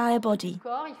the entire body.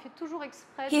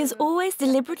 He always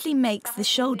deliberately makes the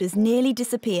shoulders nearly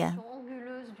disappear.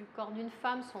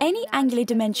 Any angular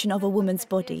dimension of a woman's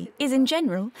body is, in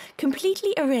general,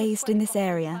 completely erased in this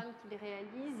area.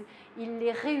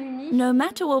 No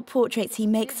matter what portraits he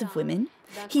makes of women,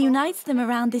 he unites them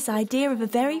around this idea of a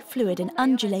very fluid and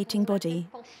undulating body.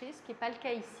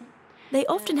 They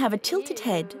often have a tilted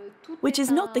head, which is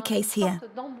not the case here,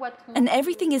 and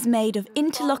everything is made of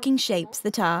interlocking shapes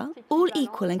that are all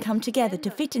equal and come together to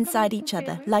fit inside each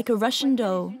other, like a Russian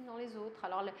doll.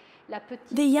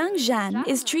 The young Jeanne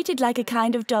is treated like a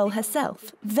kind of doll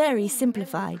herself, very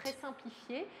simplified.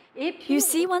 You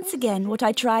see once again what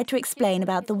I tried to explain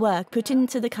about the work put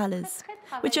into the colours,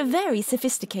 which are very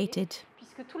sophisticated.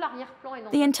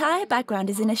 The entire background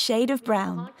is in a shade of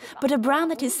brown, but a brown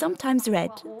that is sometimes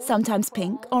red, sometimes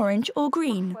pink, orange or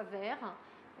green.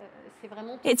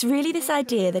 It's really this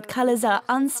idea that colours are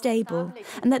unstable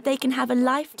and that they can have a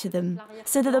life to them,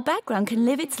 so that the background can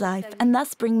live its life and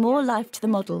thus bring more life to the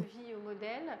model.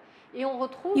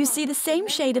 You see the same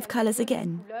shade of colours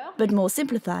again, but more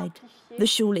simplified. The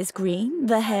shawl is green,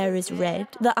 the hair is red,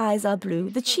 the eyes are blue,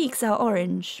 the cheeks are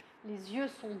orange. Les yeux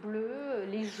sont bleus,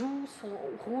 les joues sont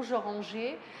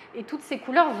rouge-orangé, et toutes ces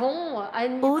couleurs vont...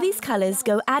 All these colours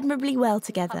go admirably well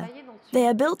together. They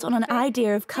are built on an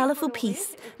idea of colourful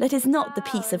piece that is not the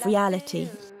piece of reality.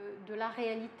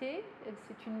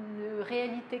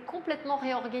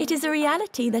 It is a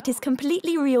reality that is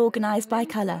completely reorganised by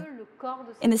colour,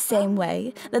 in the same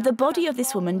way that the body of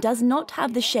this woman does not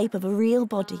have the shape of a real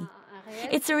body.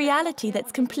 It's a reality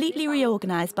that's completely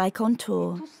reorganised by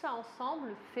contour.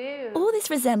 All this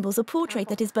resembles a portrait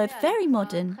that is both very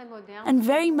modern and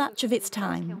very much of its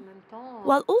time,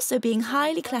 while also being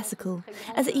highly classical,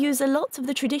 as it uses lots of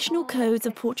the traditional codes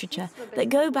of portraiture that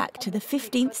go back to the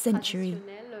 15th century.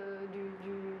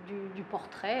 Du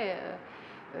portrait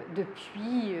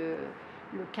depuis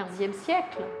le 15e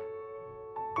siècle.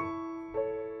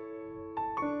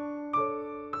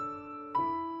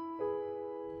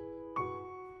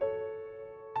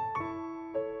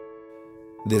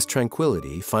 This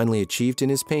tranquility, finally achieved in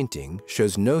his painting,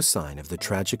 shows no sign of the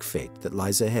tragic fate that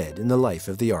lies ahead in the life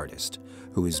of the artist,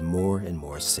 who is more and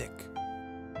more sick.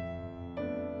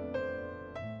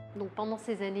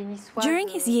 During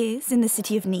his years in the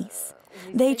city of Nice,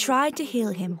 they tried to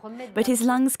heal him, but his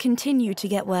lungs continued to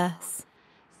get worse.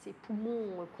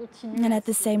 And at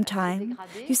the same time,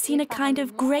 you've seen a kind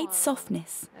of great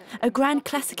softness, a grand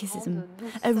classicism,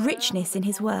 a richness in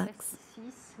his works,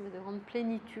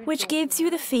 which gives you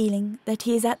the feeling that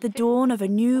he is at the dawn of a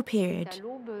new period,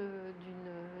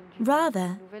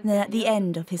 rather than at the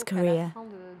end of his career.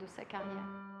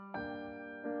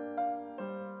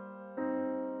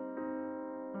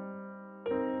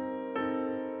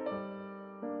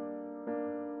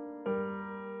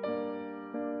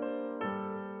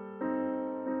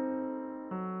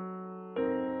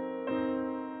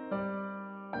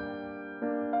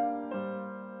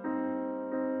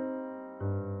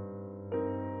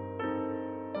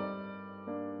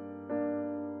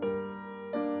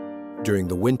 During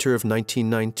the winter of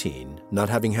 1919, not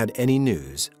having had any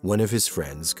news, one of his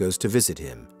friends goes to visit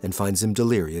him and finds him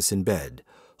delirious in bed,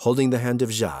 holding the hand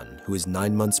of Jeanne, who is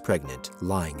 9 months pregnant,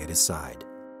 lying at his side.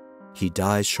 He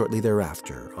dies shortly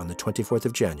thereafter on the 24th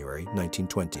of January,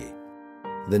 1920.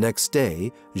 The next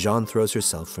day, Jeanne throws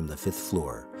herself from the 5th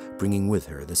floor, bringing with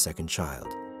her the second child.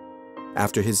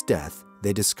 After his death,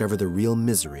 they discover the real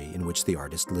misery in which the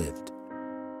artist lived.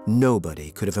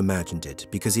 Nobody could have imagined it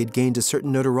because he had gained a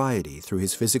certain notoriety through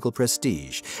his physical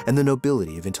prestige and the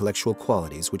nobility of intellectual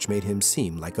qualities which made him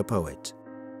seem like a poet.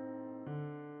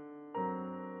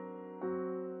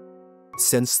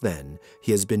 Since then,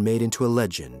 he has been made into a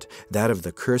legend, that of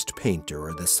the cursed painter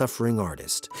or the suffering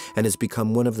artist, and has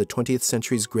become one of the 20th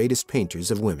century's greatest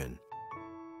painters of women.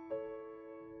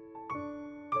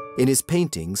 In his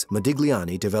paintings,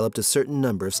 Modigliani developed a certain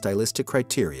number of stylistic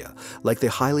criteria, like the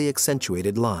highly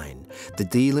accentuated line, the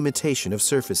delimitation of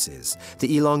surfaces,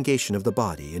 the elongation of the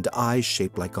body, and eyes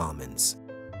shaped like almonds.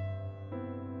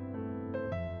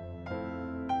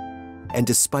 And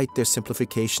despite their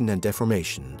simplification and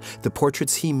deformation, the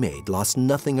portraits he made lost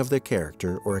nothing of their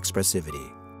character or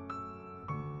expressivity.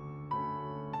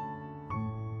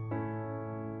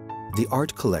 The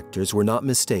art collectors were not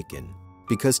mistaken,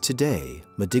 because today,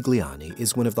 Modigliani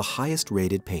is one of the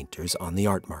highest-rated painters on the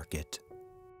art market.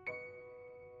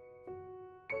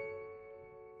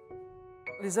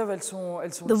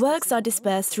 The works are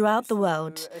dispersed throughout the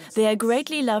world. They are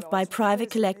greatly loved by private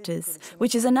collectors,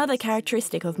 which is another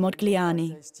characteristic of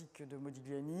Modigliani.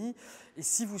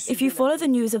 If you follow the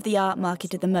news of the art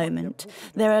market at the moment,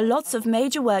 there are lots of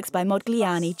major works by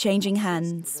Modigliani changing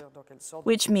hands.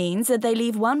 which means that they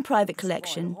leave one private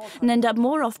collection and end up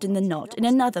more often than not in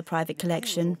another private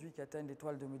collection.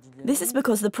 This is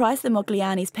because the price that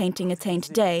Modigliani's painting attained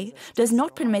today does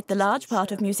not permit the large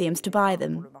part of museums to buy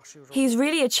them. He is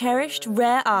really a cherished,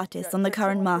 rare artist on the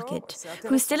current market,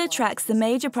 who still attracts the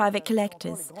major private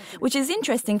collectors, which is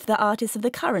interesting for the artists of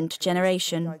the current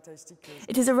generation.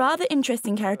 It is a rather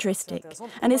interesting characteristic,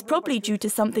 and is probably due to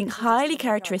something highly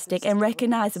characteristic and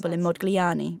recognizable in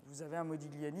Modigliani.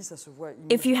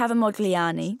 If you have a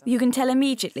Modigliani, you can tell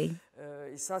immediately.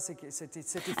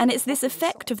 And it's this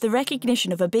effect of the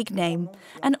recognition of a big name,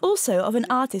 and also of an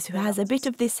artist who has a bit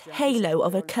of this halo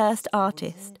of a cursed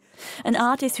artist, an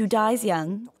artist who dies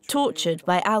young, tortured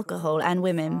by alcohol and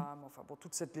women.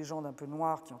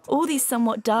 All these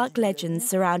somewhat dark legends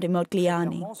surrounding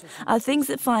Modigliani are things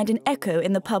that find an echo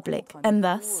in the public, and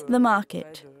thus the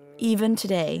market, even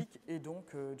today.